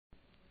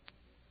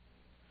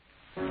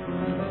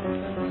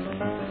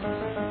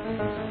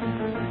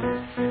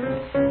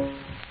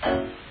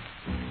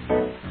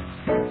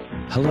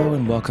Hello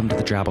and welcome to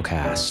the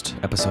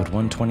Drabblecast, episode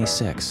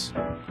 126.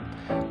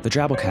 The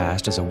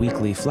Drabblecast is a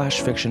weekly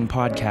flash fiction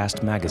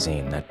podcast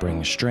magazine that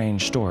brings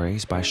strange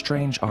stories by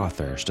strange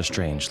authors to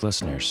strange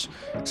listeners,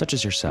 such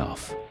as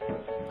yourself.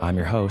 I'm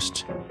your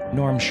host,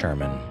 Norm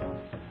Sherman.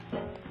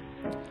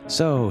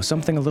 So,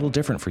 something a little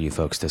different for you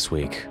folks this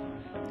week.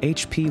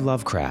 H.P.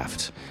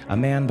 Lovecraft, a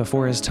man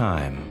before his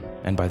time.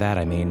 And by that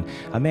I mean,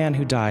 a man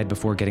who died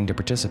before getting to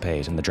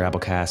participate in the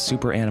Drabblecast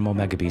Super Animal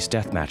Megabeast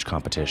Deathmatch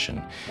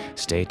competition.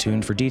 Stay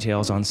tuned for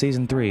details on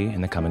Season 3 in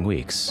the coming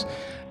weeks.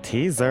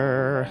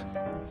 Teaser!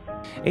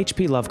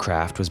 H.P.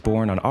 Lovecraft was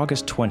born on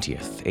August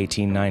 20th,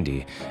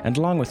 1890, and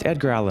along with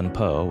Edgar Allan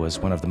Poe was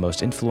one of the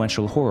most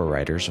influential horror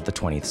writers of the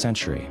 20th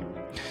century.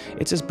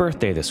 It's his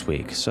birthday this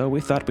week, so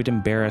we thought we'd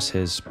embarrass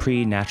his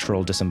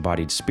pre-natural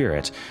disembodied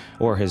spirit,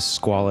 or his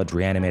squalid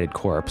reanimated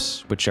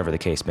corpse, whichever the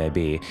case may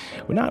be,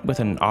 not with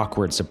an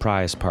awkward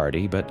surprise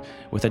party, but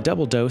with a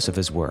double dose of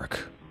his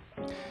work.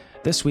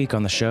 This week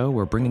on the show,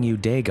 we're bringing you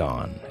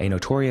Dagon, a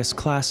notorious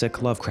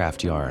classic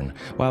Lovecraft yarn,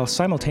 while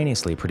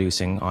simultaneously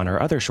producing on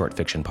our other short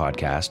fiction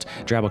podcast,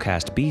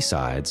 Drabblecast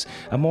B-Sides,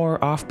 a more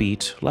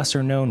offbeat,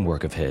 lesser-known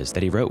work of his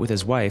that he wrote with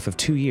his wife of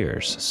 2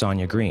 years,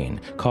 Sonia Green,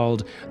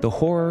 called The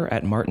Horror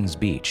at Martin's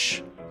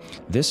Beach.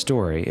 This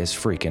story is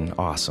freaking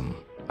awesome.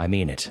 I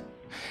mean it.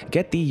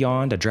 Get thee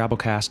yawn to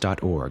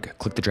drabblecast.org,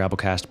 click the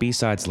Drabblecast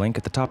B-Sides link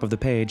at the top of the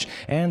page,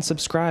 and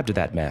subscribe to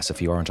that mess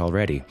if you aren't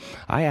already.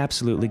 I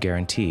absolutely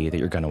guarantee that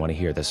you're going to want to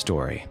hear this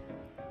story.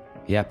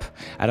 Yep,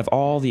 out of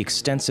all the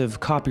extensive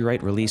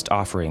copyright-released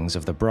offerings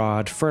of the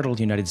broad, fertile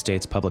United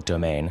States public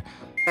domain,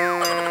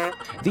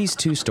 these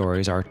two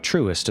stories are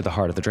truest to the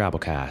heart of the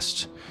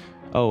Drabblecast.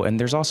 Oh, and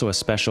there's also a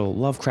special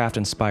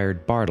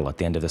Lovecraft-inspired bardle at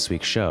the end of this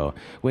week's show,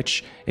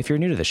 which, if you're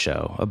new to the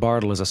show, a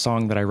bardle is a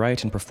song that I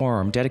write and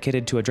perform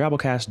dedicated to a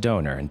Drabblecast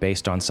donor and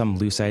based on some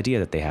loose idea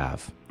that they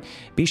have.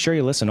 Be sure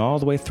you listen all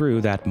the way through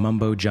that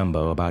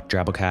mumbo-jumbo about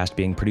Drabblecast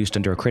being produced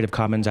under a Creative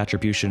Commons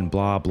attribution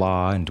blah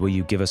blah and will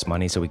you give us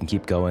money so we can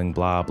keep going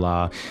blah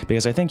blah,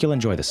 because I think you'll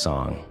enjoy the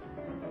song.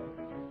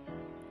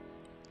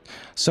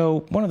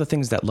 So, one of the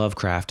things that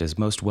Lovecraft is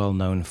most well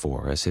known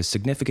for is his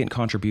significant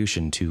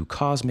contribution to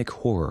cosmic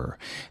horror,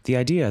 the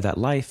idea that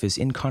life is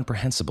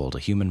incomprehensible to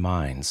human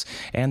minds,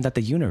 and that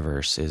the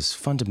universe is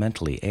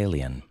fundamentally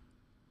alien.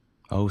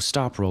 Oh,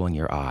 stop rolling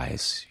your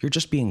eyes. You're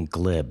just being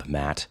glib,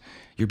 Matt.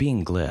 You're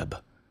being glib.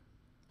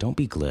 Don't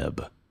be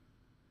glib.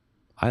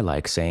 I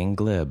like saying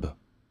glib.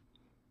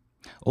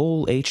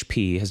 Old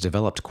H.P. has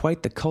developed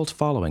quite the cult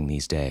following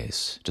these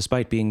days,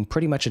 despite being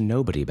pretty much a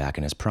nobody back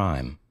in his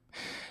prime.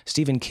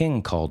 Stephen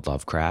King called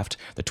Lovecraft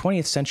the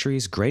 20th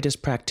century's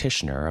greatest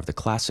practitioner of the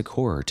classic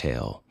horror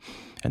tale.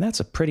 And that's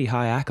a pretty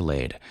high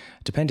accolade,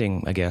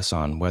 depending, I guess,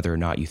 on whether or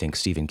not you think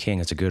Stephen King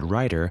is a good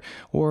writer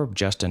or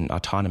just an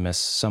autonomous,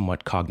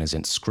 somewhat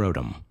cognizant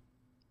scrotum.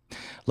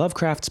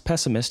 Lovecraft's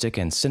pessimistic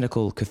and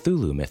cynical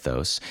Cthulhu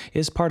mythos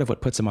is part of what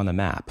puts him on the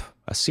map,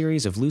 a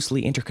series of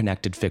loosely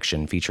interconnected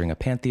fiction featuring a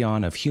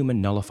pantheon of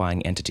human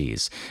nullifying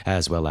entities,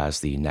 as well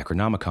as the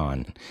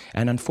Necronomicon,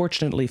 an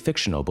unfortunately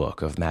fictional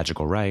book of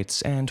magical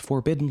rites and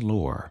forbidden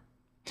lore.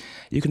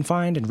 You can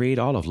find and read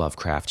all of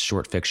Lovecraft's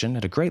short fiction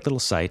at a great little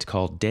site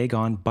called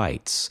Dagon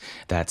Bytes,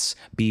 that's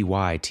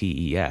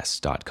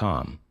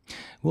bytes.com.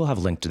 We'll have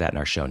a link to that in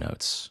our show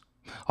notes.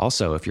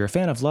 Also, if you're a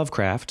fan of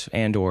Lovecraft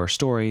and/or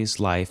stories,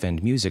 life,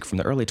 and music from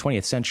the early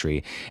 20th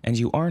century, and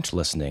you aren't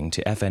listening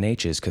to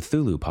FNH's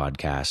Cthulhu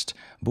podcast,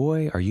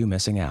 boy, are you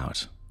missing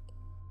out.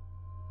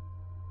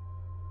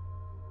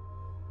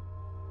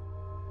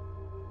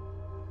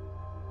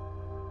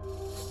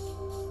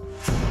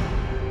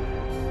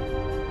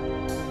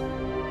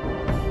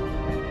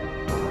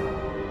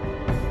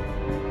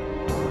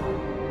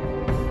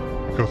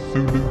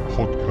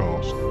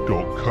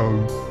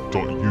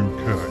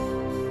 CthulhuPodcast.co.uk.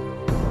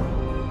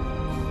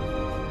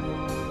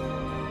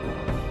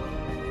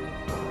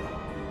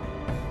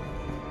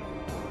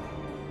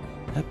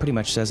 That pretty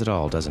much says it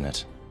all, doesn't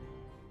it?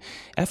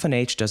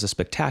 F&H does a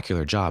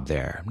spectacular job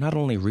there, not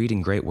only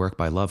reading great work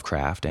by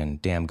Lovecraft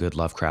and damn good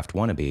Lovecraft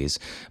wannabes,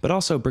 but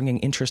also bringing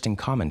interesting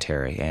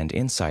commentary and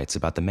insights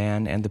about the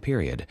man and the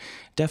period.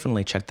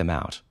 Definitely check them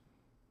out.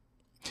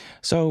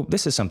 So,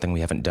 this is something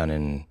we haven't done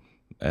in,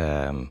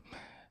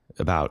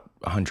 about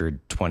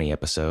 120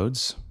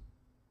 episodes.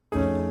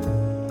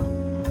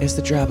 It's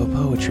the Drabble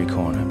Poetry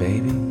Corner,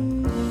 baby.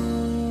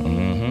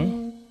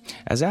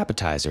 As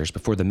appetizers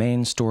before the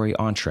main story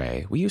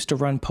entree, we used to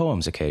run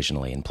poems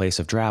occasionally in place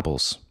of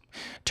drabbles.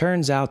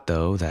 Turns out,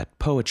 though, that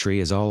poetry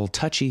is all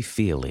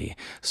touchy-feely,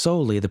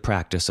 solely the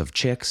practice of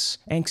chicks,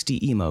 angsty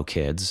emo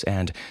kids,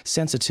 and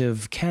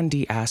sensitive,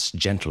 candy-ass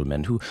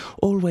gentlemen who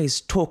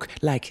always talk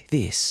like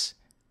this.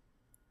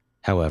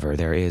 However,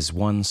 there is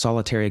one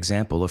solitary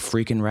example of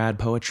freakin' rad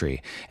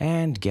poetry,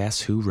 and guess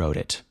who wrote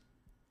it?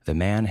 The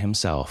man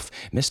himself,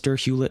 Mr.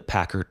 Hewlett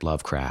Packard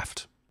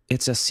Lovecraft.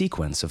 It's a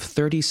sequence of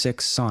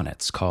 36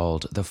 sonnets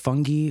called The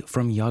Fungi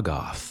from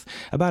Yuggoth,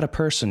 about a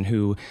person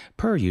who,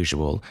 per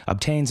usual,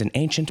 obtains an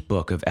ancient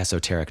book of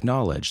esoteric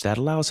knowledge that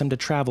allows him to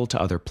travel to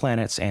other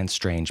planets and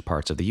strange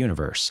parts of the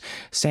universe,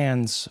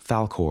 sans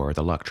Falkor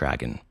the Luck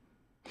Dragon.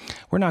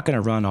 We're not going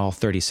to run all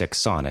 36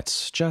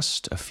 sonnets,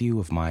 just a few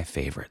of my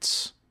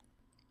favorites.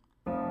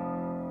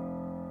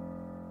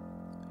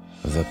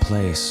 The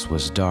place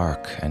was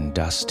dark and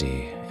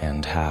dusty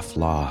and half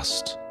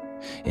lost,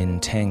 in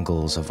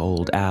tangles of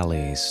old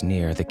alleys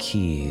near the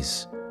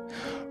quays,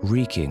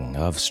 reeking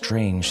of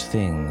strange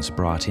things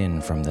brought in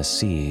from the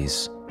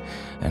seas,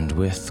 and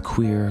with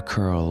queer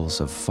curls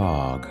of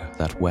fog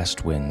that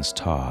west winds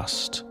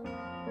tossed.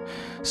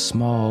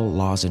 Small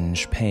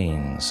lozenge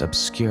panes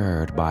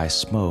obscured by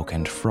smoke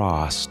and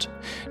frost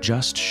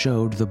just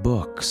showed the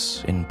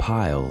books in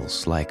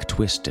piles like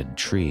twisted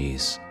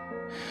trees,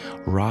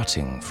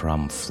 rotting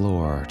from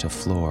floor to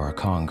floor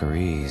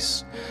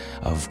congeries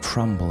of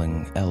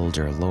crumbling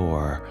elder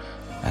lore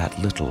at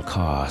little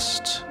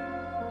cost.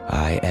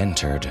 I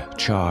entered,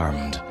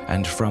 charmed,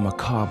 and from a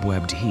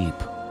cobwebbed heap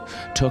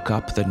took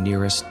up the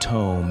nearest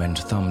tome and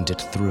thumbed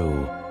it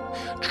through,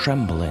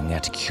 trembling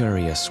at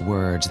curious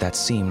words that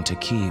seemed to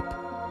keep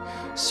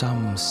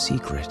some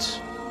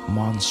secret,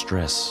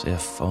 monstrous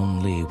if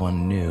only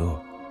one knew.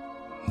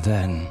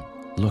 Then,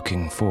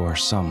 looking for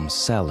some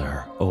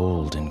cellar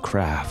old in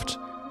craft,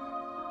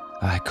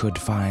 I could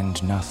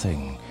find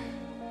nothing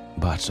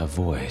but a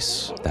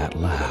voice that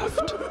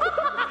laughed.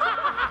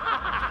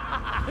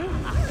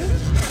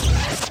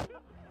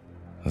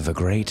 The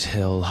great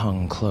hill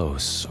hung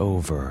close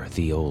over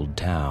the old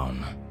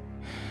town,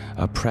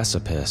 a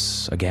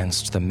precipice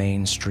against the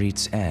main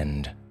street's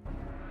end,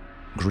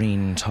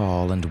 green,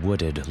 tall, and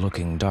wooded,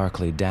 looking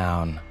darkly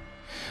down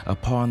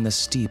upon the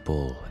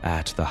steeple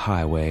at the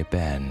highway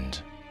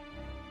bend.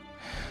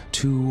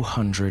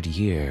 200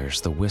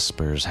 years the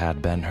whispers had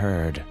been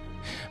heard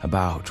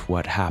about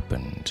what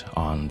happened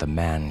on the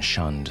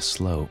man-shunned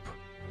slope.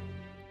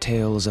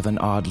 Tales of an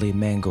oddly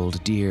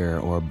mangled deer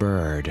or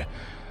bird,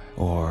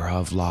 or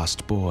of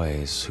lost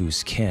boys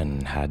whose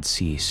kin had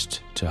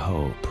ceased to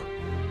hope.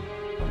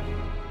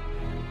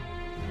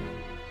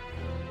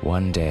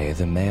 One day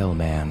the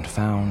mailman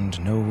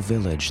found no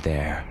village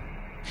there,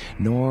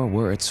 nor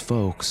were its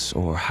folks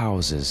or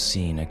houses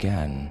seen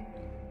again.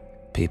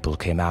 People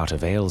came out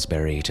of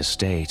Aylesbury to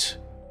state,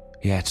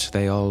 yet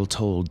they all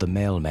told the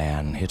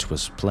mailman it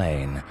was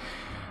plain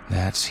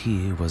that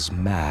he was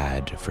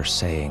mad for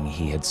saying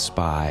he had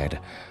spied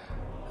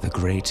the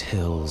great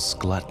hill's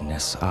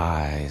gluttonous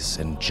eyes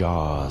and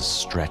jaws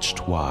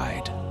stretched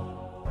wide.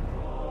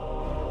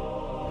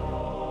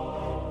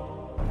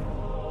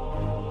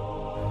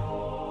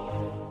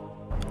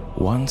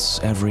 Once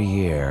every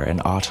year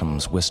in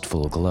autumn's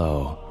wistful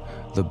glow,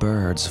 the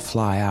birds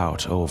fly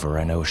out over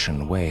an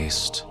ocean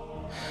waste,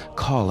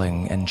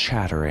 calling and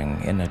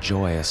chattering in a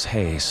joyous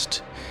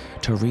haste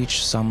to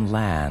reach some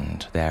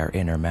land their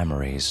inner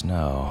memories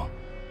know.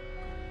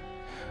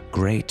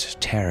 Great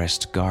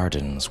terraced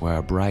gardens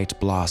where bright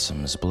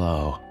blossoms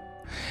blow,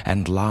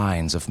 and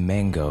lines of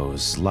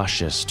mangoes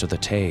luscious to the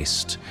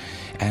taste,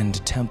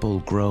 and temple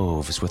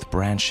groves with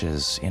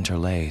branches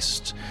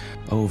interlaced,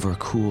 over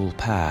cool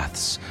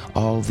paths,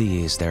 all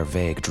these their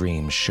vague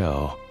dreams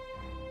show.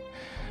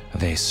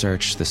 They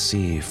search the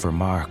sea for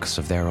marks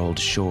of their old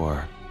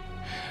shore,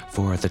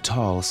 for the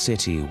tall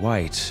city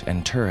white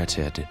and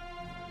turreted,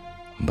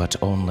 but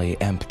only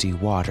empty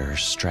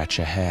waters stretch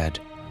ahead,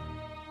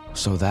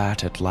 so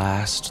that at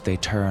last they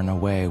turn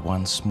away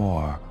once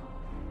more.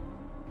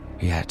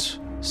 Yet,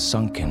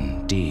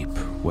 sunken deep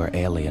where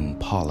alien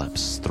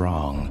polyps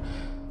throng,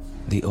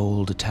 the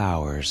old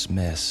towers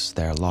miss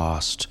their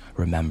lost,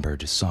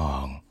 remembered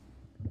song.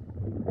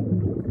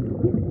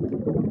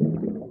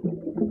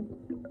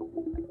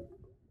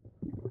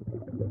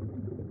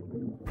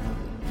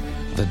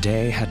 The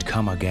day had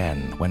come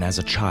again when, as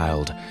a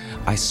child,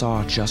 I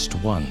saw just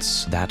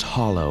once that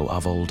hollow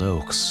of old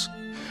oaks,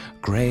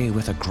 gray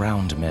with a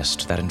ground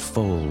mist that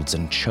enfolds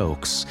and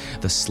chokes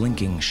the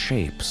slinking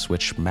shapes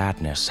which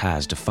madness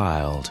has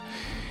defiled.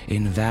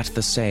 In that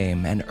the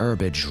same an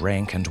herbage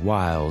rank and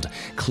wild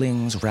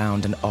clings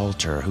round an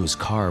altar whose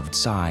carved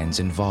signs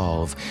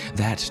involve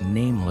that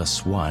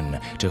nameless one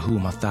to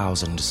whom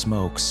 1,000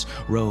 smokes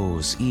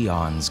rose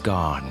eons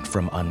gone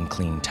from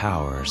unclean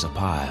towers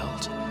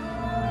appiled.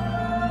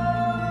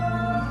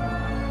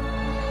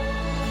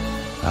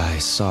 I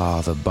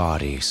saw the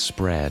body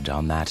spread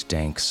on that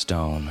dank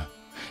stone,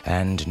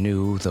 and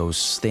knew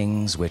those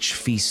things which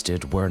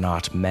feasted were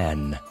not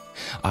men.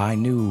 I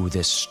knew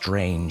this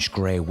strange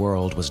grey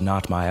world was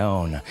not my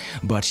own,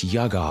 but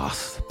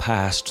Yuggoth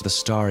past the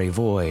starry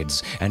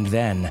voids, and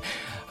then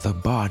the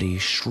body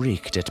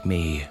shrieked at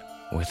me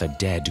with a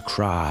dead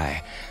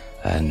cry,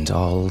 and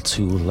all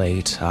too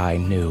late I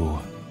knew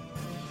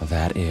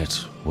that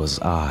it was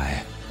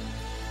I.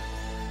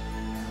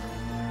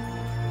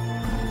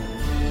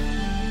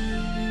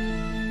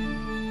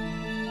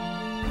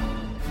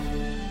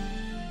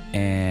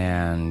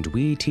 And and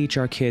we teach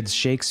our kids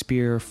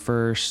Shakespeare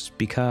first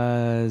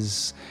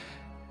because...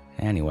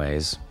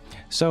 Anyways,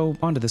 so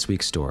on to this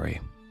week's story.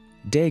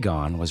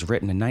 Dagon was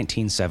written in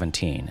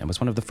 1917 and was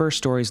one of the first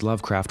stories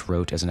Lovecraft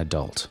wrote as an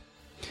adult.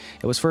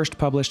 It was first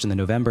published in the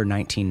November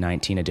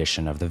 1919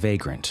 edition of The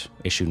Vagrant,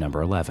 issue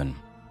number 11.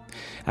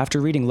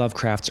 After reading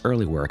Lovecraft's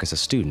early work as a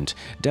student,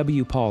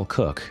 W. Paul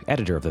Cook,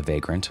 editor of The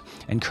Vagrant,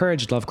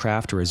 encouraged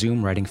Lovecraft to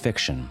resume writing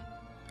fiction.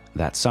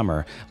 That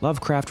summer,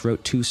 Lovecraft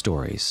wrote 2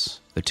 stories,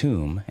 The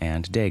Tomb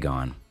and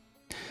Dagon.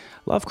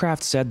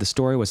 Lovecraft said the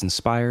story was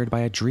inspired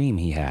by a dream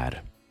he had.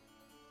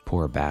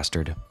 Poor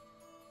bastard.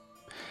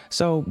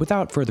 So,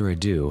 without further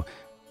ado,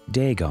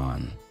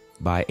 Dagon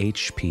by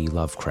H.P.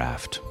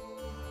 Lovecraft.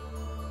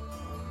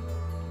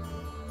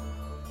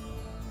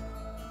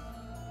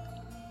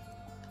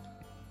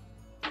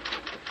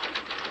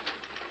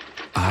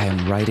 I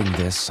am writing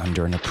this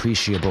under an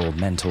appreciable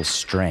mental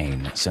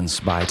strain, since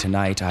by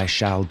tonight I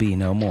shall be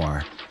no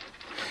more.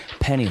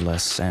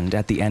 Penniless and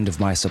at the end of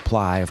my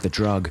supply of the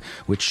drug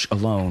which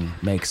alone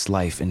makes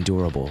life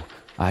endurable,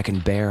 I can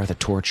bear the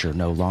torture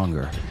no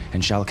longer,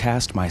 and shall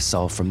cast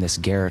myself from this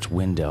garret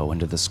window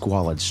into the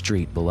squalid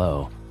street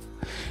below.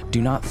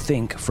 Do not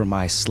think from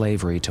my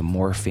slavery to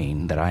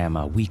morphine that I am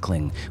a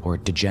weakling or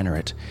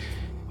degenerate.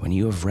 When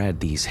you have read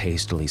these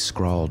hastily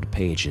scrawled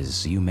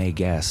pages, you may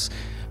guess,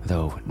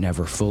 though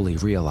never fully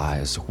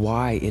realize,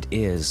 why it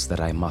is that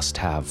I must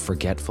have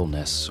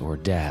forgetfulness or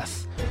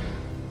death.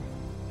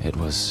 It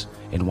was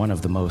in one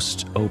of the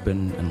most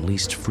open and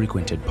least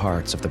frequented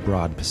parts of the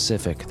broad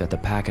Pacific that the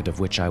packet of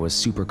which I was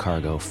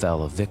supercargo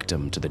fell a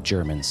victim to the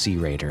German sea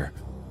raider.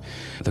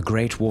 The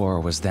Great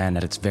War was then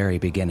at its very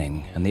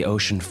beginning, and the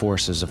ocean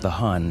forces of the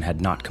Hun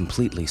had not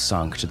completely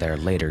sunk to their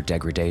later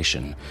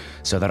degradation,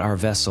 so that our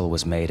vessel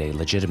was made a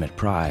legitimate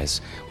prize,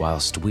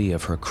 whilst we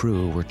of her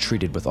crew were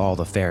treated with all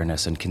the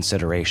fairness and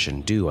consideration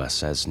due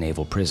us as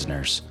naval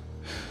prisoners.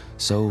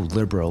 So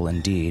liberal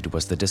indeed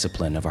was the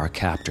discipline of our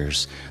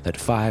captors that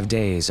 5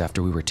 days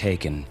after we were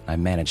taken, I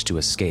managed to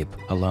escape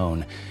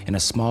alone in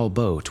a small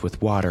boat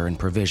with water and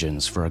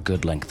provisions for a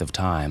good length of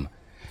time.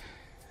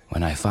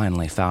 When I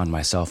finally found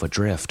myself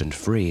adrift and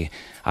free,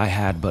 I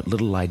had but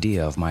little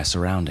idea of my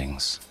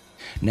surroundings.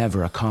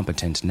 Never a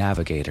competent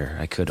navigator,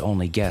 I could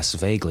only guess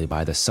vaguely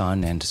by the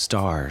sun and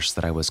stars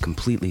that I was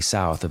completely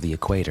south of the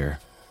equator.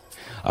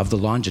 Of the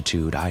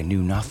longitude I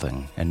knew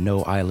nothing, and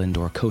no island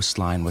or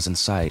coastline was in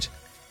sight.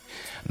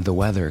 The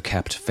weather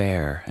kept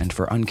fair, and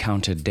for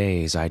uncounted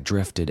days I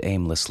drifted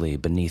aimlessly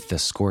beneath the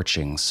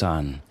scorching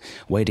sun,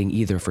 waiting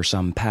either for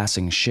some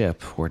passing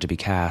ship or to be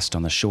cast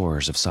on the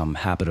shores of some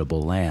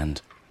habitable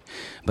land.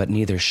 But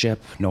neither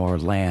ship nor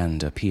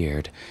land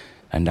appeared,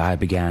 and I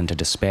began to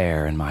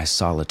despair in my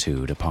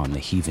solitude upon the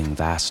heaving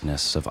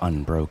vastness of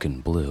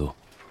unbroken blue.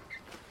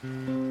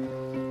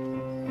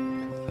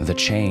 The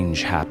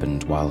change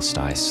happened whilst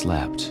I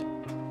slept.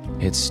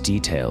 Its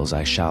details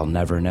I shall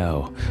never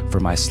know,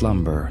 for my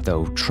slumber,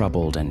 though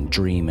troubled and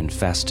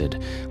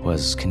dream-infested,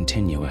 was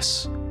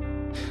continuous.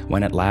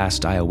 When at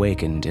last I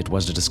awakened, it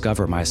was to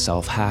discover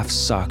myself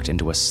half-sucked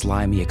into a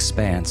slimy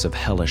expanse of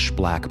hellish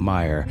black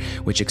mire,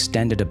 which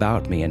extended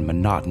about me in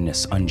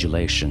monotonous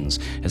undulations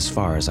as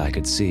far as I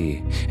could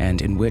see,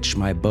 and in which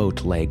my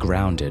boat lay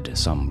grounded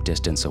some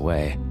distance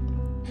away.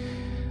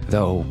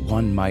 Though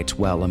one might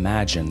well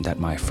imagine that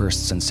my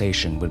first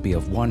sensation would be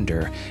of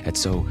wonder at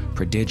so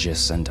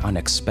prodigious and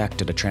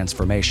unexpected a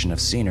transformation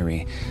of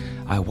scenery,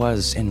 I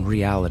was in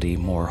reality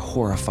more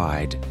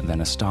horrified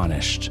than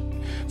astonished.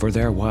 For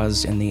there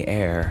was in the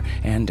air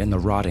and in the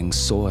rotting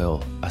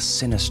soil a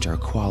sinister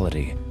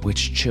quality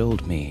which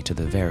chilled me to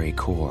the very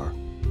core.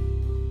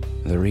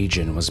 The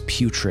region was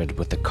putrid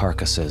with the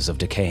carcasses of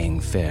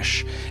decaying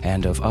fish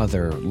and of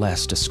other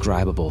less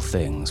describable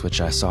things which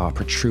I saw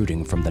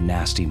protruding from the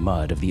nasty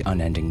mud of the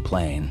unending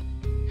plain.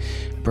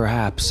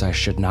 Perhaps I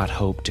should not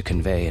hope to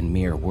convey in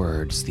mere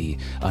words the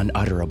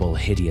unutterable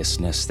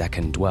hideousness that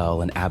can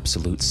dwell in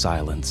absolute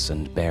silence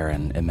and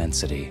barren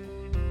immensity.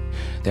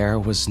 There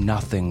was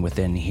nothing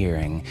within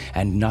hearing,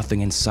 and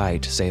nothing in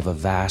sight save a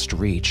vast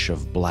reach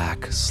of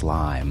black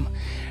slime.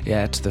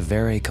 Yet the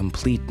very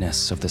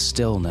completeness of the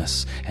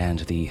stillness and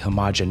the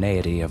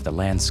homogeneity of the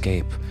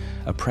landscape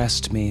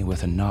oppressed me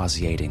with a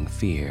nauseating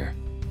fear.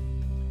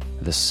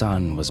 The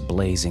sun was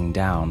blazing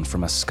down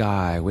from a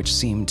sky which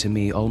seemed to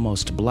me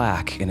almost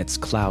black in its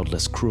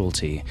cloudless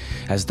cruelty,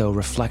 as though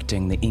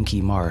reflecting the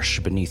inky marsh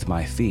beneath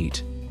my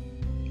feet.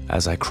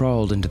 As I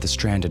crawled into the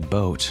stranded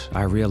boat,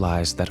 I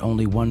realized that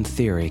only one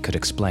theory could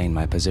explain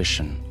my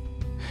position.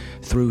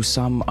 Through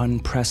some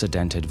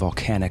unprecedented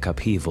volcanic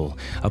upheaval,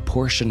 a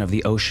portion of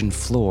the ocean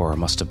floor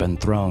must have been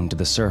thrown to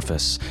the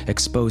surface,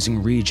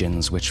 exposing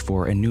regions which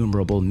for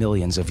innumerable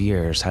millions of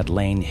years had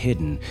lain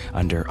hidden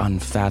under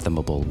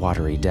unfathomable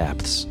watery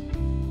depths.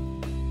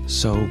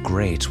 So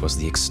great was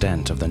the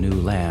extent of the new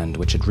land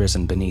which had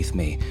risen beneath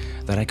me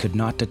that I could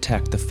not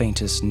detect the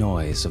faintest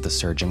noise of the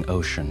surging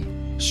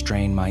ocean,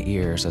 strain my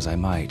ears as I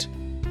might,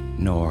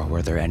 nor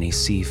were there any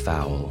sea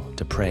fowl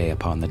to prey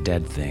upon the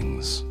dead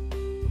things.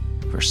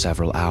 For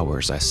several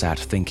hours I sat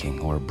thinking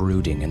or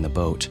brooding in the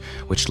boat,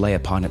 which lay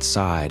upon its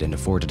side and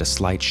afforded a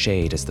slight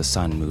shade as the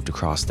sun moved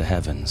across the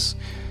heavens.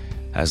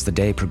 As the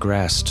day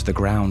progressed, the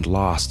ground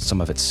lost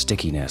some of its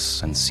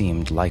stickiness and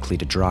seemed likely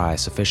to dry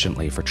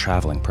sufficiently for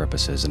traveling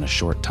purposes in a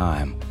short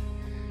time.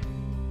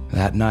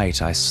 That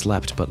night I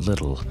slept but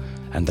little,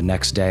 and the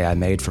next day I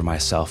made for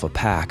myself a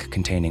pack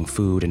containing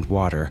food and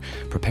water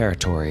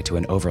preparatory to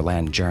an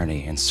overland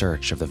journey in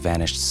search of the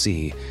vanished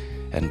sea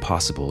and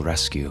possible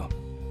rescue.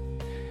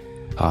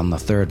 On the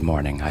third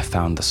morning, I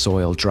found the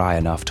soil dry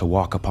enough to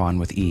walk upon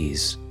with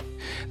ease.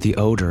 The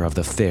odor of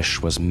the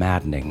fish was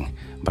maddening,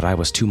 but I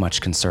was too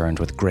much concerned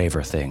with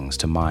graver things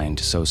to mind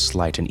so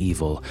slight an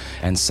evil,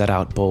 and set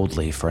out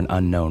boldly for an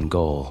unknown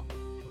goal.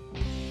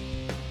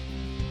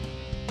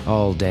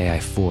 All day I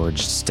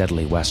forged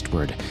steadily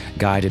westward,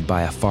 guided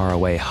by a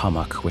faraway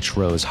hummock which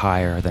rose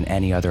higher than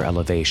any other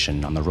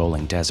elevation on the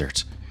rolling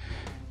desert.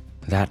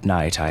 That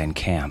night I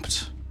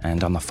encamped,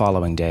 and on the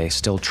following day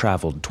still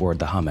traveled toward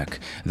the hummock,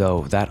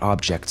 though that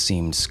object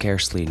seemed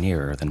scarcely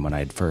nearer than when I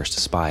had first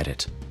espied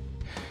it.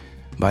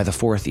 By the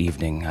fourth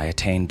evening, I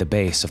attained the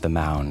base of the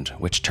mound,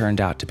 which turned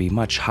out to be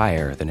much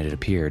higher than it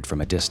appeared from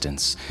a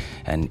distance,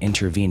 an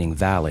intervening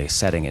valley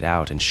setting it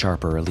out in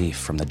sharper relief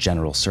from the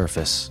general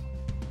surface.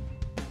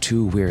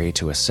 Too weary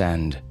to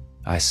ascend,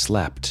 I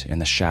slept in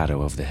the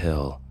shadow of the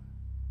hill.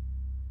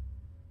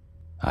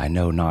 I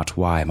know not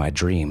why my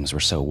dreams were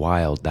so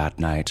wild that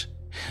night,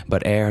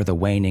 but ere the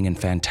waning and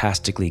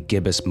fantastically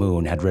gibbous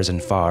moon had risen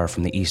far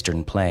from the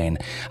eastern plain,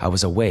 I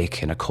was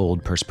awake in a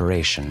cold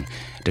perspiration,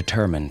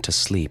 determined to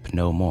sleep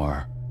no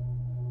more.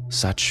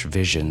 Such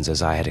visions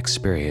as I had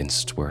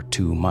experienced were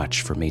too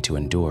much for me to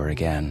endure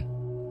again.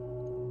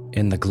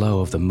 In the glow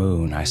of the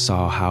moon, I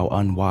saw how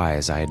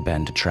unwise I had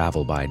been to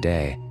travel by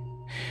day.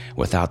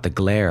 Without the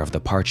glare of the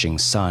parching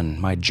sun,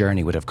 my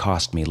journey would have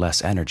cost me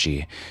less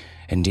energy.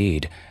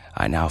 Indeed,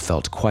 I now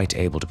felt quite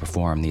able to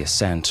perform the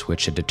ascent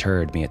which had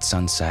deterred me at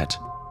sunset.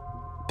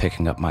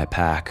 Picking up my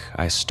pack,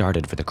 I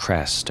started for the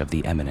crest of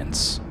the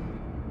eminence.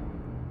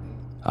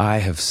 I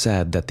have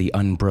said that the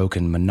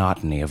unbroken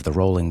monotony of the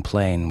rolling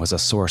plain was a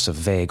source of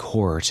vague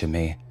horror to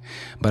me,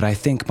 but I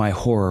think my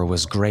horror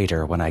was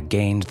greater when I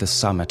gained the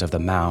summit of the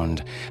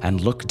mound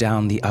and looked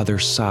down the other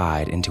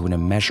side into an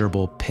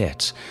immeasurable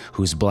pit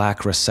whose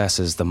black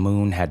recesses the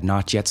moon had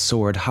not yet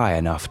soared high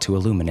enough to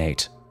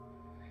illuminate.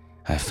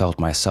 I felt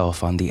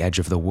myself on the edge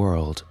of the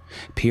world,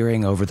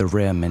 peering over the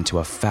rim into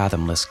a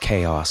fathomless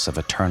chaos of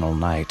eternal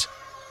night.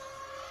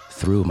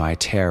 Through my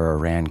terror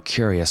ran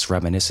curious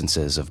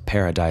reminiscences of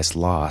Paradise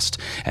Lost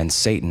and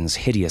Satan's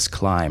hideous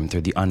climb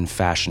through the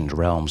unfashioned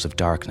realms of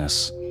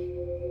darkness.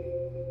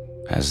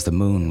 As the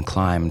moon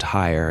climbed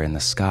higher in the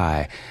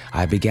sky,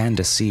 I began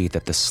to see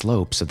that the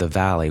slopes of the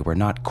valley were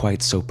not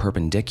quite so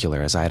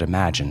perpendicular as I had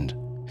imagined.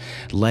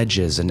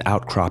 Ledges and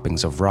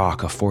outcroppings of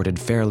rock afforded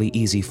fairly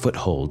easy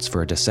footholds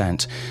for a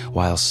descent,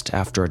 whilst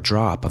after a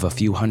drop of a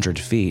few hundred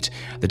feet,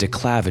 the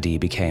declivity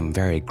became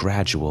very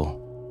gradual.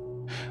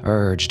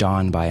 Urged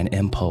on by an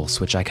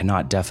impulse which I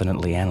cannot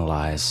definitely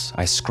analyze,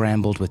 I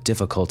scrambled with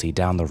difficulty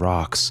down the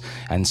rocks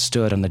and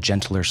stood on the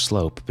gentler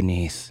slope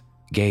beneath,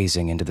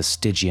 gazing into the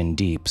Stygian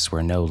deeps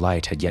where no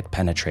light had yet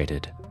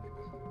penetrated.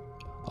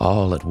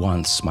 All at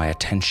once my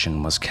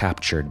attention was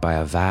captured by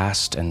a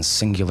vast and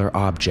singular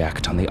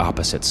object on the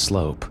opposite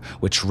slope,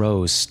 which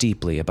rose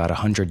steeply about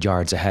 100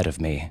 yards ahead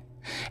of me,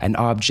 an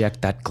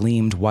object that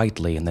gleamed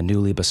whitely in the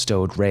newly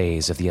bestowed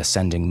rays of the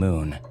ascending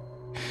moon.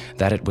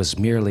 That it was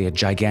merely a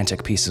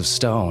gigantic piece of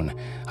stone,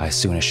 I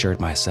soon assured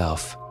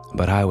myself,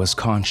 but I was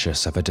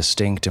conscious of a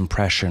distinct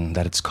impression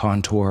that its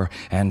contour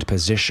and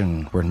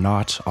position were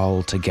not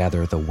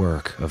altogether the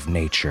work of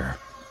nature.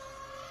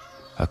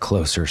 A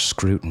closer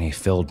scrutiny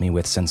filled me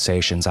with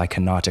sensations I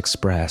cannot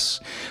express,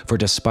 for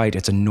despite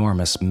its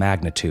enormous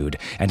magnitude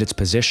and its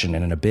position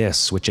in an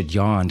abyss which had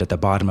yawned at the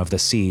bottom of the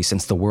sea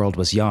since the world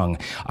was young,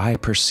 I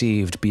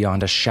perceived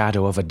beyond a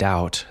shadow of a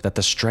doubt that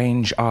the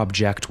strange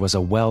object was a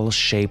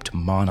well-shaped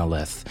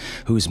monolith,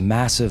 whose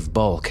massive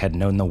bulk had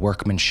known the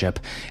workmanship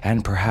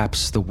and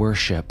perhaps the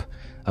worship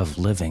of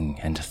living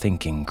and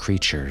thinking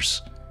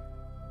creatures.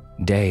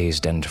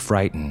 Dazed and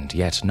frightened,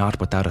 yet not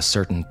without a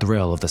certain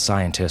thrill of the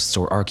scientist's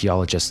or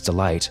archaeologist's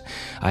delight,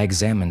 I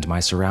examined my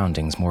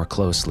surroundings more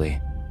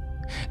closely.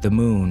 The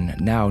moon,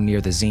 now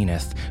near the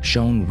zenith,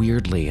 shone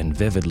weirdly and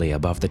vividly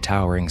above the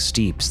towering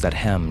steeps that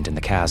hemmed in the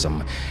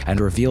chasm,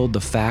 and revealed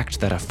the fact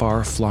that a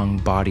far-flung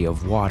body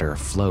of water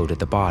flowed at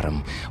the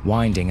bottom,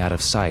 winding out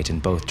of sight in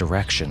both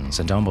directions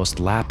and almost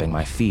lapping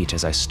my feet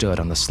as I stood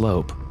on the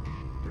slope.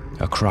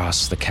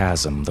 Across the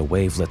chasm, the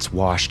wavelets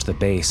washed the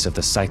base of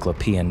the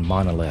Cyclopean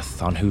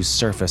monolith, on whose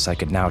surface I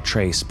could now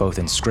trace both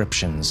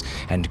inscriptions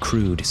and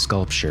crude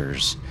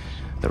sculptures.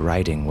 The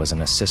writing was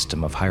in a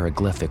system of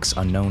hieroglyphics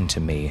unknown to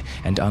me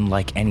and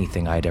unlike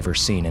anything I'd ever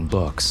seen in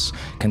books,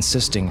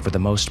 consisting for the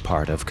most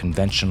part of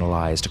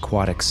conventionalized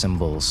aquatic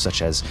symbols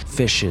such as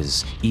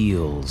fishes,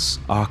 eels,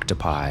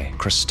 octopi,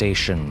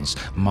 crustaceans,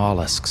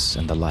 mollusks,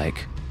 and the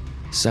like.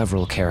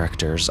 Several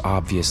characters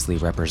obviously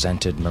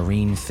represented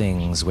marine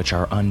things which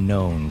are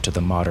unknown to the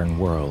modern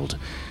world,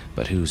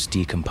 but whose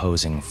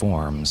decomposing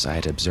forms I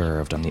had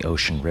observed on the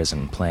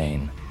ocean-risen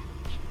plain.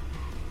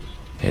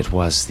 It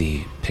was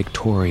the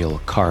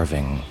pictorial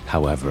carving,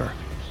 however,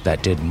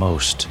 that did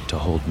most to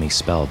hold me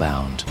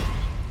spellbound.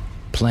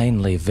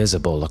 Plainly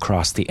visible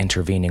across the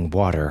intervening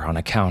water on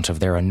account of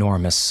their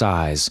enormous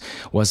size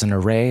was an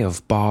array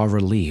of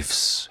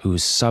bas-reliefs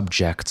whose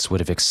subjects would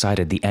have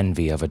excited the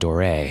envy of a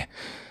Doré.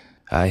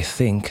 I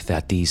think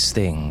that these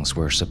things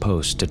were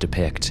supposed to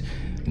depict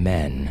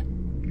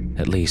men,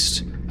 at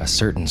least a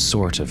certain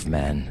sort of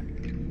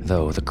men,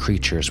 though the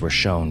creatures were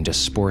shown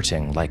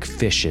disporting like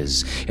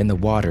fishes in the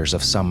waters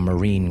of some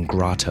marine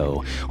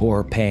grotto,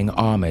 or paying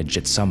homage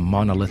at some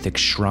monolithic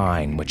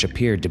shrine which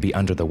appeared to be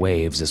under the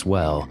waves as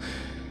well.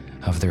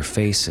 Of their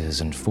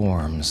faces and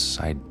forms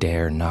I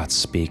dare not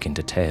speak in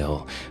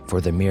detail,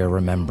 for the mere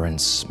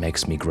remembrance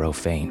makes me grow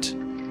faint.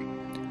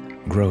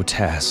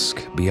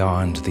 Grotesque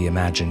beyond the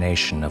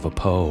imagination of a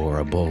Poe or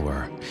a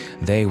Bulwer,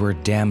 they were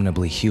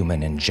damnably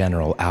human in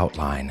general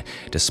outline,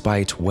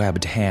 despite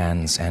webbed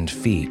hands and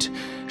feet,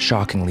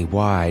 shockingly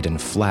wide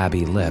and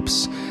flabby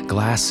lips,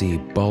 glassy,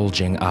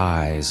 bulging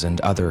eyes,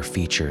 and other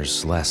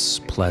features less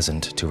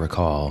pleasant to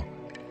recall.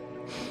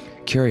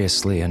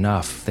 Curiously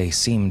enough, they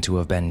seemed to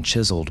have been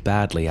chiseled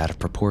badly out of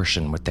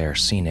proportion with their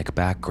scenic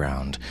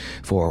background,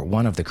 for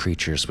one of the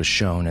creatures was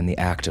shown in the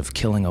act of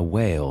killing a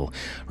whale,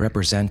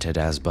 represented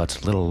as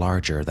but little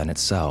larger than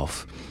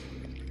itself.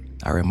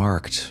 I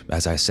remarked,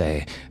 as I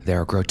say,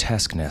 their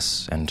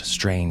grotesqueness and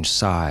strange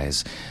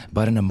size,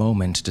 but in a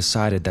moment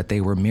decided that they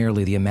were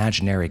merely the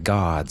imaginary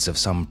gods of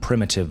some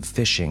primitive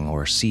fishing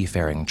or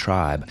seafaring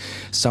tribe,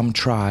 some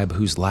tribe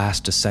whose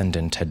last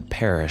descendant had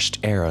perished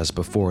eras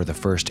before the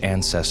first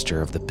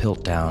ancestor of the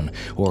Piltdown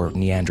or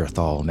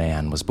Neanderthal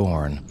man was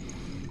born.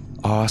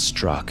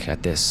 Awestruck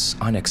at this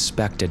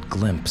unexpected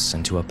glimpse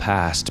into a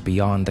past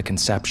beyond the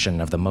conception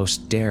of the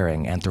most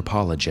daring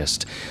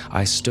anthropologist,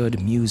 I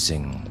stood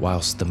musing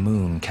whilst the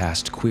moon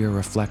cast queer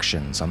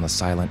reflections on the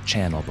silent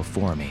channel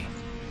before me.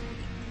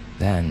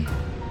 Then,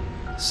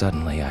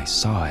 suddenly I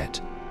saw it.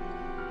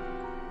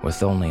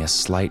 With only a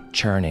slight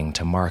churning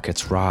to mark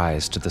its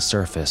rise to the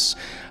surface,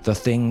 the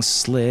thing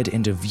slid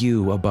into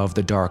view above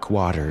the dark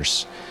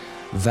waters.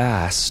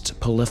 Vast,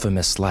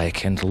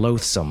 Polyphemus-like, and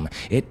loathsome,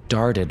 it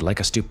darted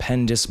like a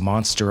stupendous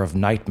monster of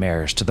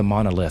nightmares to the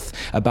monolith,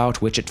 about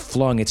which it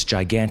flung its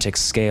gigantic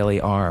scaly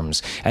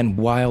arms, and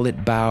while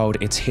it bowed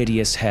its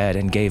hideous head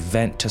and gave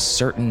vent to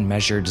certain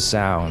measured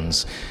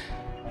sounds,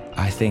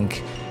 I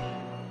think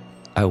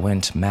I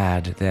went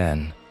mad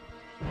then.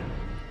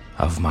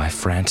 Of my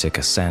frantic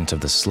ascent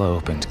of the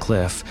slope and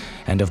cliff,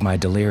 and of my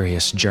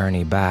delirious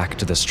journey back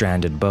to the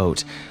stranded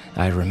boat,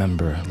 I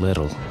remember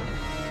little.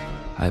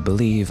 I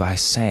believe I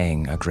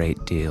sang a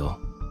great deal,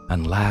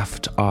 and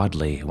laughed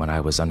oddly when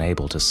I was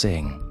unable to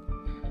sing.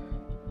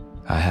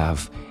 I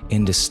have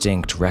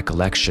indistinct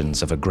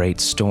recollections of a great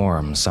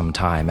storm some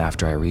time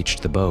after I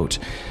reached the boat.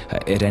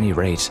 At any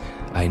rate,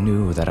 I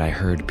knew that I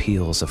heard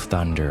peals of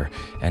thunder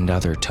and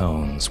other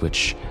tones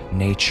which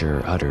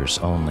nature utters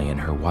only in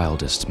her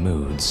wildest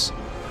moods.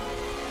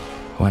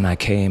 When I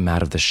came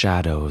out of the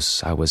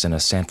shadows, I was in a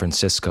San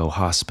Francisco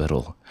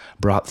hospital,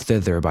 brought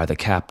thither by the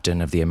captain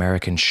of the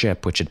American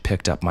ship which had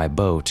picked up my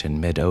boat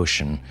in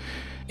mid-ocean.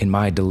 In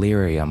my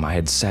delirium I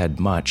had said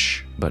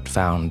much, but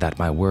found that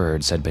my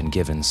words had been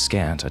given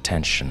scant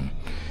attention.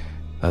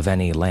 Of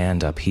any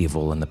land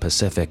upheaval in the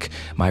Pacific,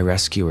 my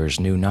rescuers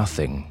knew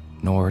nothing,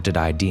 nor did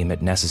I deem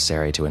it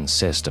necessary to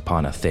insist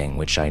upon a thing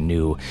which I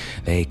knew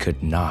they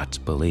could not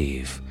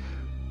believe.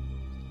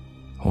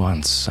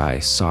 Once I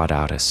sought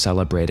out a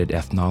celebrated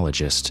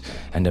ethnologist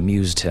and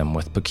amused him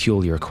with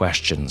peculiar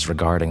questions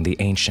regarding the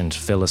ancient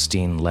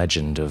Philistine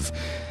legend of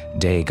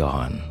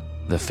Dagon,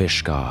 the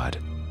fish god.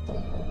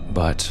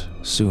 But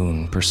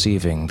soon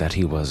perceiving that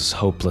he was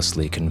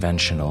hopelessly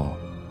conventional,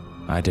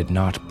 I did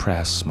not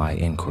press my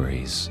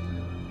inquiries.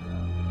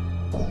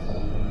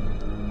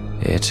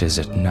 It is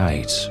at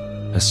night,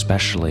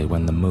 especially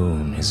when the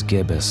moon is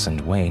gibbous and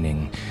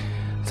waning,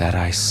 that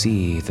I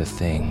see the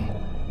thing.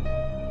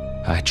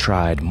 I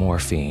tried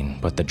morphine,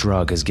 but the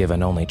drug has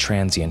given only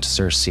transient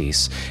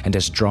surcease and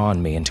has drawn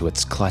me into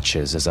its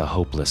clutches as a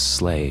hopeless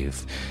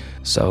slave.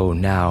 So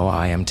now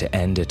I am to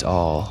end it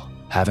all,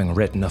 having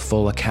written a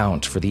full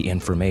account for the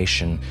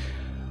information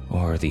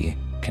or the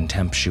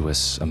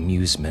contemptuous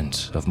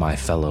amusement of my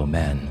fellow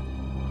men.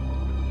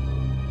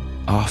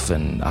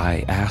 Often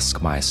I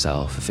ask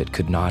myself if it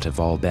could not have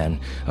all been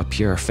a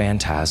pure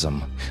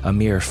phantasm, a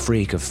mere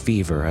freak of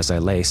fever as I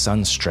lay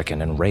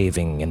sun-stricken and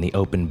raving in the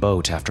open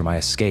boat after my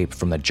escape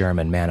from the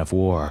German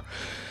man-of-war.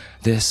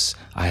 This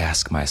I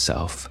ask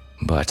myself,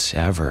 but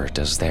ever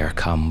does there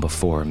come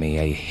before me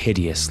a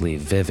hideously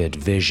vivid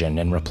vision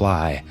in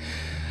reply.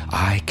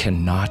 I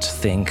cannot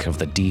think of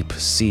the deep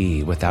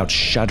sea without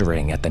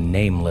shuddering at the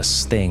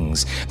nameless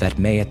things that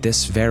may at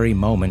this very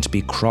moment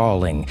be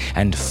crawling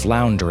and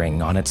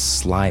floundering on its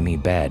slimy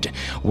bed,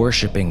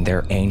 worshipping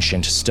their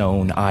ancient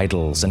stone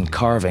idols and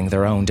carving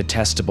their own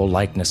detestable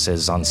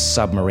likenesses on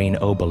submarine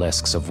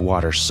obelisks of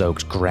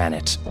water-soaked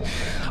granite.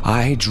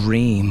 I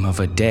dream of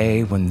a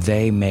day when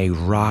they may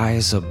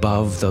rise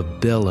above the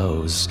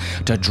billows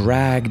to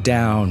drag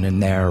down in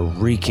their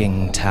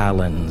reeking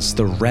talons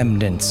the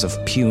remnants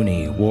of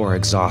puny,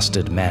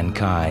 war-exhausted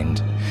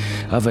mankind.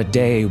 Of a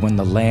day when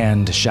the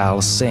land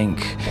shall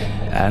sink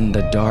and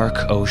the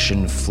dark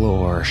ocean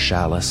floor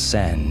shall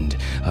ascend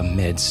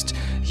amidst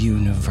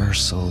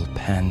universal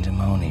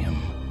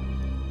pandemonium.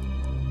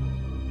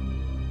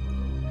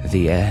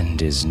 The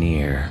end is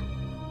near.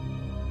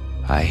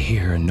 I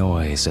hear a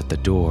noise at the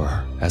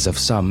door, as of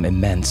some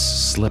immense,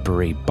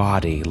 slippery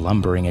body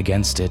lumbering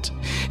against it.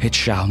 It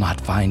shall not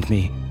find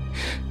me.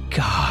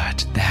 God,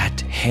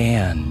 that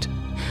hand.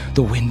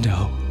 The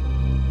window.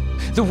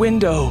 The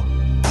window!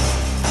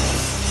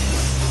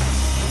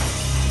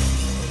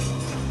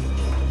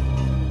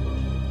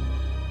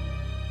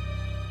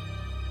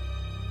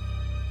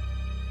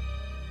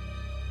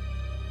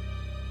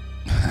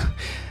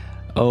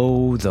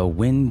 Oh, the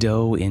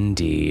window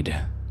indeed.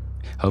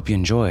 Hope you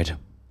enjoyed.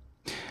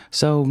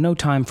 So, no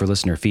time for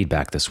listener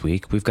feedback this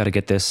week. We've got to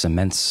get this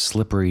immense,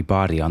 slippery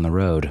body on the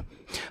road.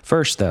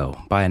 First, though,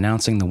 by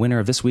announcing the winner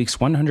of this week's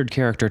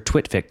 100-character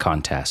Twitfic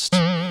contest.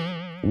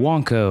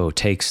 Wonko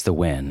takes the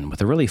win with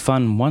a really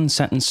fun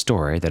one-sentence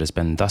story that has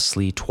been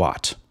thusly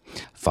twat.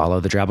 Follow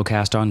the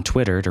Drabblecast on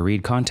Twitter to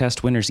read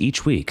contest winners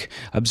each week,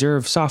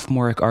 observe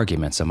sophomoric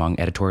arguments among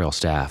editorial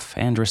staff,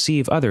 and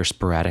receive other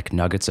sporadic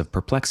nuggets of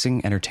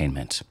perplexing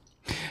entertainment.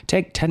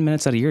 Take 10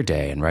 minutes out of your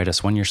day and write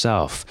us one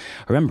yourself.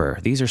 Remember,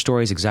 these are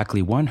stories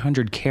exactly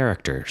 100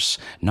 characters,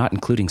 not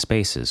including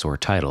spaces or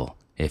title,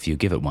 if you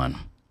give it one.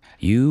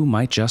 You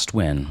might just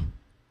win.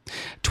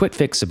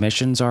 Twitfic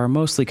submissions are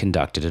mostly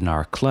conducted in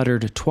our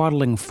cluttered,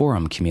 twaddling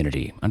forum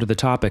community under the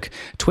topic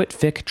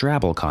Twitfic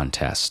Drabble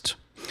Contest.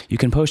 You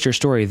can post your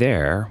story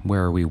there,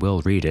 where we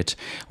will read it,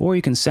 or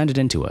you can send it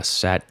in to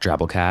us at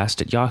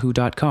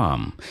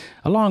drabblecast@yahoo.com,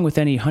 along with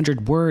any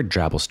 100-word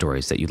Drabble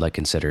stories that you'd like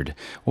considered,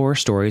 or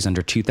stories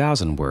under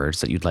 2,000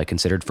 words that you'd like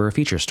considered for a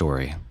feature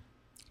story.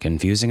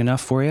 Confusing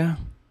enough for you?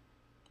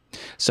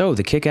 So,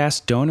 the kick-ass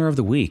donor of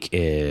the week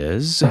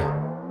is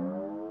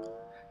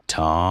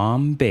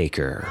Tom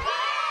Baker.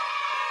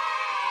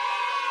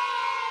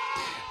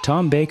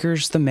 Tom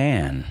Baker's the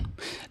man.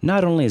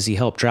 Not only has he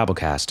helped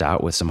Drabblecast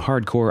out with some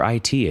hardcore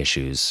IT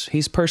issues,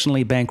 he's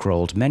personally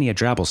bankrolled many a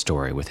Drabble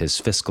story with his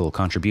fiscal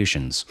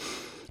contributions.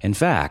 In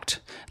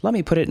fact, let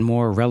me put it in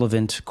more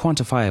relevant,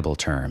 quantifiable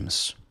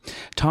terms.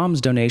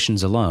 Tom's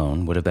donations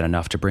alone would have been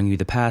enough to bring you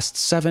the past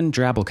 7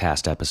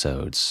 Drabblecast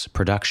episodes,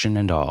 production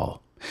and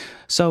all.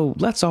 So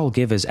let's all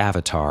give his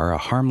avatar a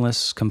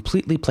harmless,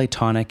 completely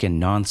platonic and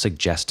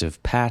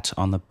non-suggestive pat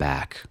on the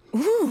back.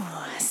 Ooh,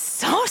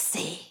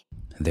 saucy.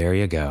 There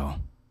you go.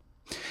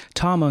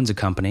 Tom owns a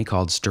company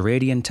called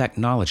Steradian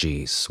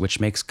Technologies, which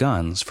makes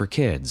guns for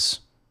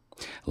kids.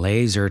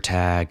 Laser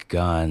tag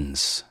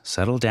guns.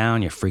 Settle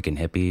down, you freaking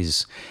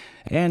hippies.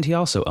 And he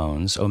also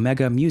owns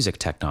Omega Music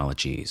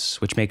Technologies,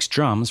 which makes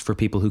drums for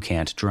people who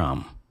can't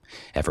drum.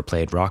 Ever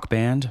played Rock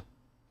Band?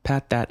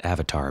 Pat that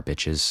avatar,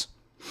 bitches.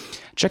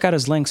 Check out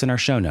his links in our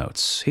show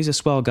notes. He's a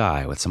swell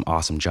guy with some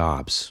awesome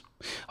jobs.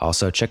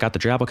 Also, check out the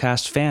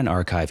Drabblecast fan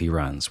archive he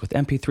runs, with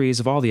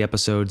MP3s of all the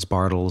episodes,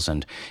 bartles,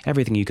 and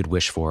everything you could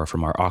wish for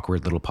from our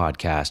awkward little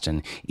podcast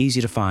in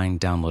easy-to-find,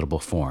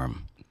 downloadable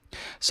form.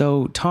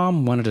 So,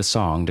 Tom wanted a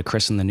song to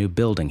christen the new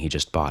building he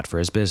just bought for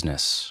his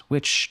business,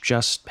 which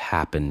just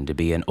happened to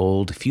be an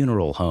old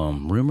funeral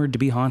home rumored to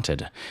be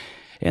haunted.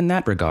 In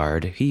that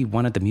regard, he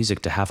wanted the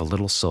music to have a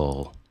little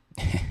soul.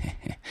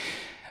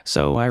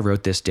 So I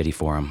wrote this ditty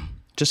for him.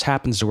 Just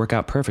happens to work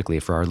out perfectly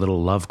for our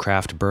little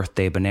Lovecraft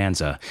birthday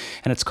bonanza,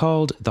 and it's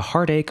called The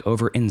Heartache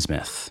Over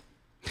Innsmouth.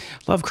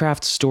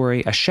 Lovecraft's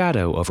story A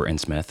Shadow Over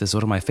Innsmouth is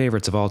one of my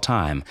favorites of all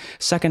time,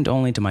 second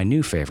only to my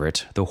new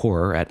favorite, The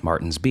Horror at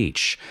Martin's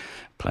Beach,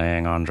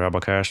 playing on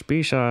Drabblecast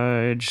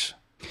B-sides.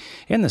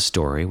 In the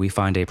story, we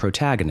find a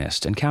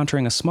protagonist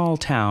encountering a small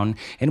town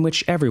in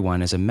which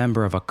everyone is a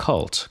member of a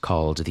cult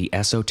called the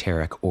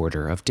Esoteric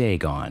Order of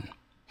Dagon.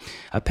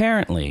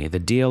 Apparently, the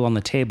deal on the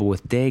table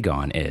with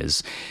Dagon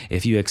is,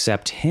 if you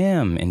accept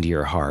him into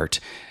your heart,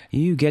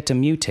 you get to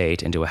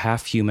mutate into a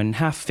half-human,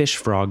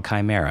 half-fish-frog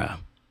chimera.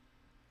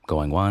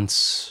 Going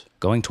once,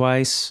 going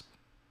twice.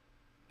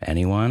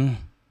 Anyone?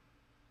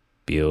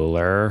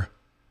 Bueller?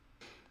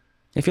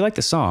 If you like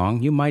the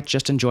song, you might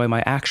just enjoy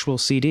my actual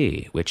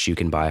CD, which you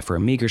can buy for a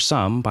meager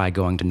sum by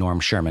going to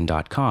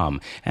normsherman.com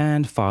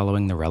and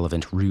following the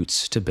relevant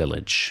routes to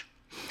Village.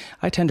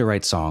 I tend to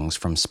write songs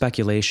from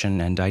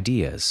speculation and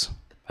ideas.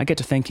 I get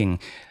to thinking,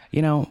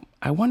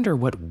 I wonder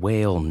what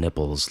whale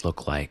nipples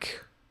look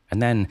like.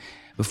 And then,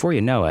 before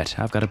you know it,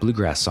 I've got a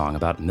bluegrass song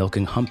about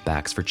milking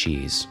humpbacks for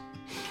cheese.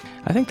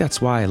 I think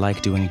that's why I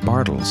like doing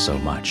Bartles so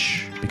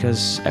much,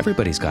 because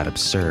everybody's got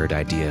absurd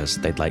ideas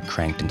they'd like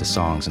cranked into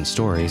songs and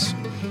stories.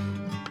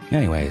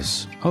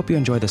 Anyways, hope you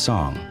enjoy the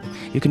song.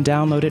 You can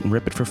download it and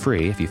rip it for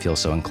free if you feel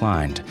so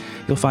inclined.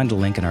 You'll find a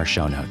link in our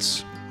show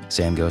notes.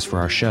 Same goes for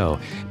our show.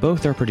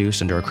 Both are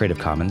produced under a Creative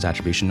Commons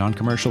Attribution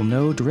Non-Commercial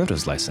No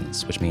Derivatives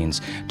license, which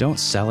means don't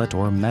sell it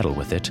or meddle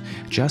with it,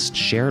 just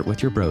share it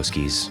with your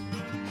broskies.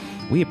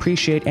 We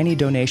appreciate any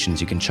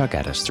donations you can chuck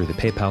at us through the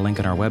PayPal link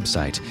on our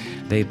website.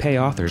 They pay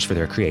authors for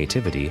their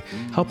creativity,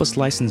 help us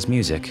license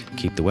music,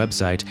 keep the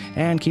website,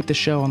 and keep the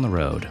show on the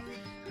road.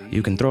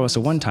 You can throw us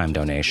a one-time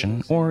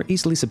donation or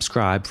easily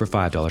subscribe for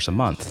 $5 a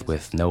month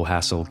with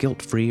no-hassle,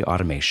 guilt-free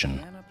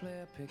automation.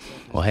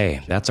 Well,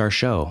 hey, that's our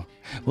show.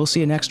 We'll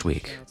see you next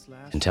week.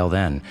 Until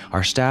then,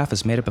 our staff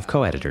is made up of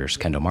co-editors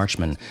Kendall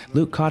Marchman,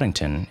 Luke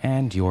Coddington,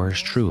 and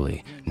yours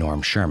truly,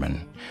 Norm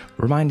Sherman,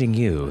 reminding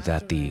you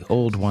that the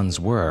old ones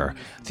were,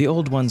 the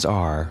old ones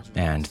are,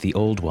 and the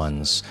old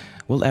ones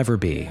will ever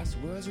be.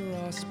 Words were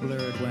all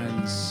blurred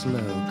when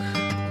sloke.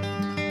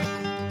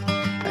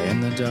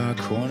 In the dark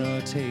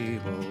corner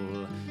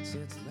table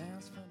sits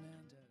Lance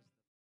Fernandez.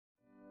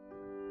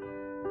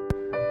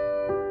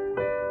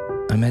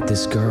 I met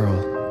this girl,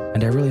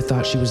 and I really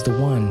thought she was the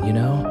one, you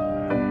know?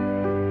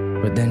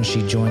 But then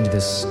she joined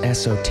this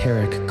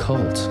esoteric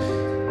cult,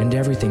 and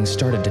everything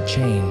started to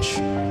change.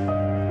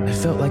 I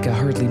felt like I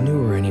hardly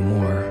knew her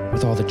anymore,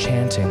 with all the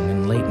chanting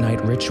and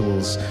late-night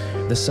rituals,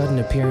 the sudden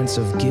appearance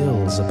of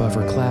gills above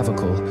her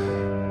clavicle.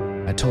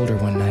 I told her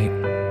one night,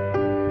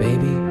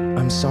 "Baby,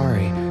 I'm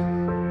sorry,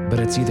 but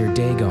it's either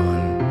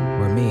Dagon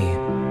or me."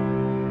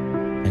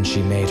 And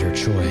she made her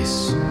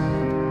choice.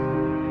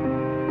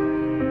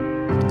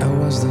 I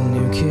was the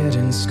new kid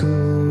in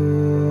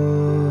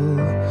school,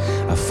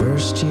 a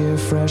first-year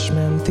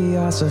freshman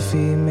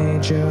theosophy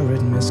major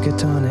at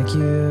Miskatonic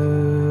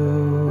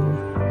U,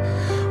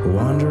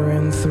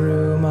 wandering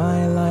through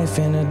my life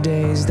in a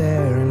daze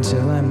there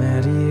until I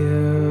met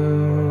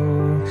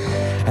you.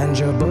 And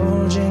your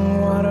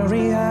bulging,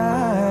 watery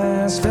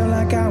eyes felt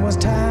like I was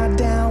tied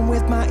down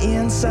with my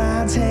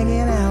insides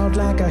hanging out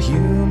like a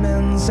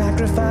human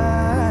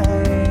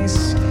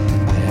sacrifice.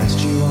 I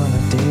asked you on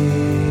a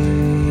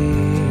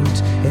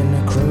date in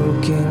a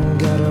croaking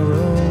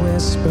guttural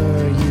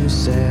whisper. You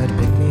said,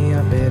 "Pick me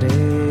up at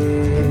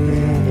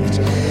 8.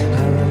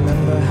 I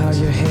remember how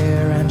your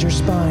hair and your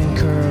spine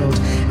curled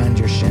and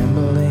your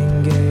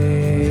shambling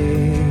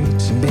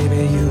gait.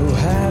 Baby, you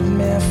had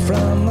me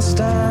from the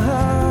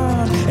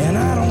start, and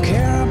I don't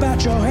care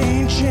about your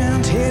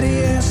ancient,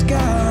 hideous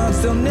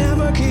gods. They'll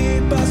never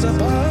keep us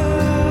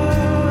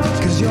apart.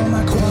 'Cause you're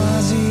my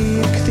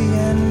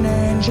quasi-ichthian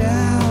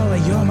angel,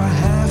 you're my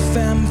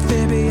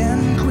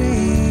half-amphibian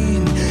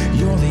queen.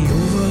 You're the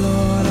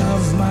overlord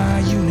of my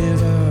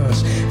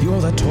universe,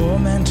 you're the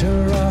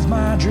tormentor of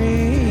my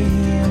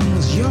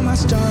dreams. You're my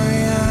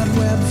starry-eyed,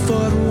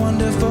 web-foot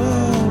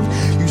wonderful,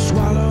 you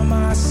swallow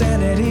my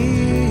sanity.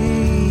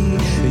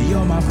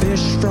 You're my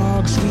fish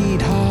frog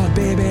sweetheart,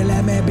 baby,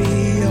 let me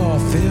be your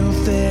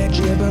filthy,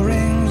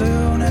 gibbering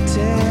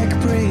lunatic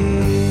priest.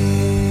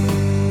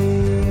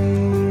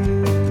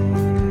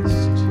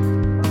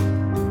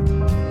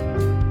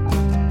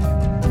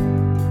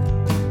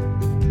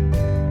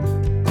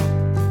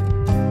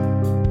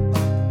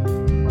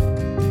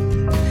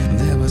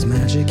 There was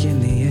magic in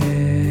the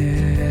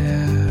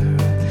air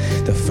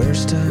the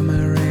first time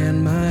I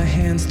ran my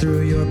hands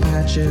through your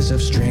patches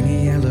of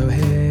stringy yellow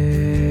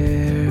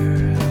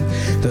hair.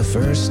 The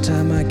first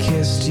time I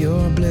kissed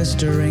your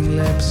blistering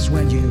lips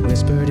when you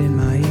whispered in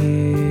my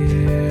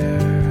ear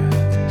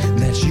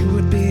that you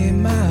would be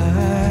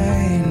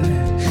mine.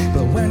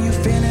 But when you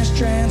finished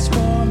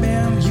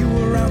transforming, you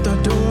were out the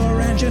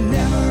door and you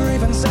never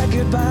even said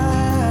goodbye.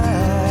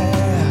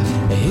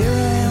 Here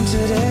I am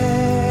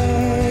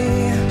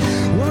today,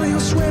 while you're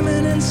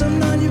swimming in some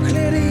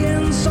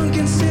non-Euclidean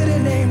sunken city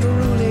named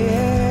Roulier.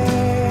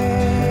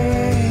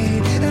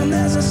 And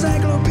there's a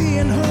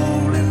cyclopean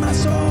hole in my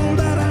soul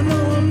that I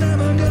know will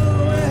never go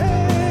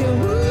away.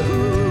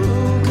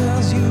 Ooh,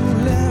 'cause you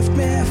left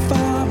me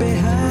far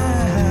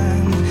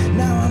behind.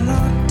 Now I'm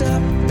locked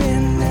up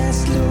in this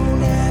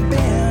loony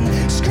bin,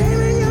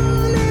 screaming your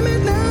name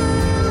at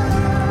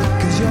night.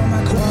 'Cause you're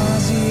my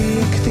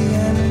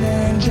quasi-ichthian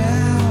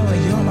angel,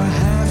 you're my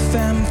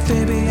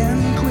half-amphibian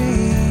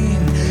queen.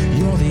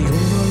 You're the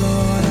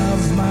overlord of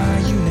my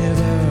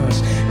universe,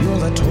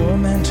 you're the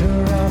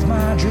tormentor of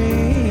my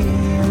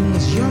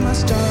dreams. You're my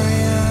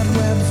starry-eyed,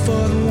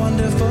 web-foot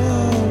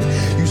wonderful,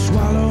 you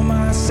swallow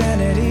my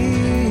sanity.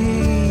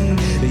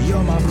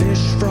 You're my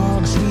fish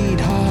frog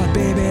sweetheart,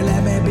 baby,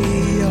 let me be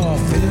your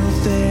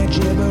filthy,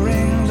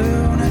 gibbering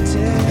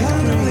lunatic.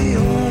 I know the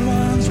old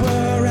ones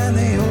were, and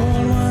the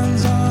old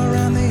ones are,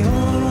 and the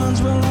old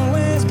ones will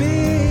always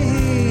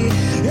be.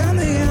 And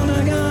the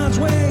elder gods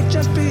wait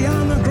just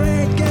beyond the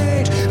great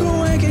gate,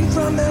 waking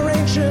from their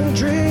ancient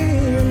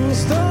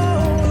dreams.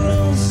 Though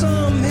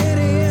loathsome,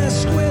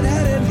 hideous,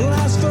 squid-headed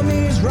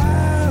blasphemies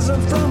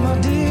rising from the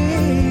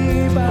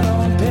deep, I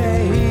don't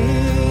pay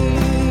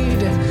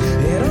heed.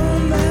 It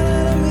don't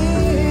matter to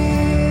me.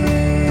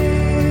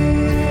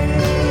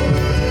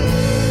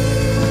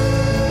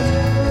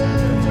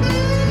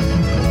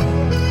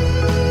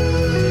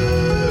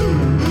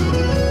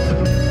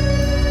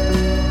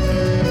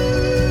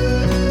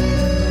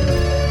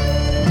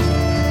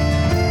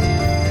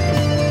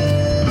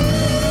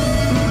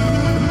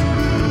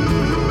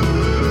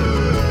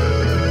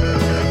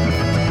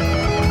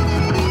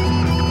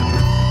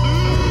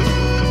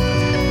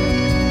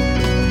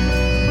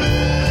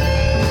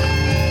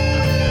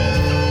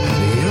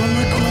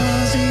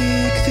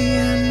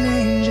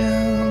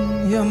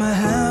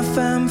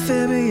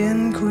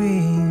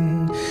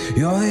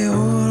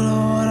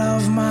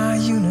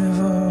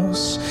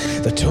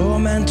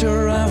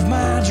 tormentor of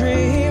my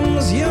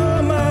dreams.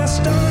 You're my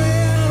story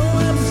and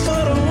web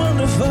for the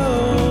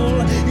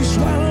wonderful. You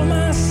swallow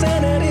my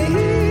sanity.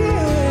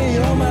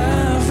 You're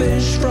my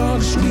fish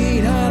frog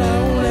sweetheart. I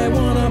only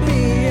wanna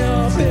be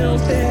your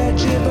filthy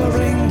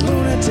gibbering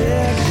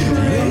lunatic.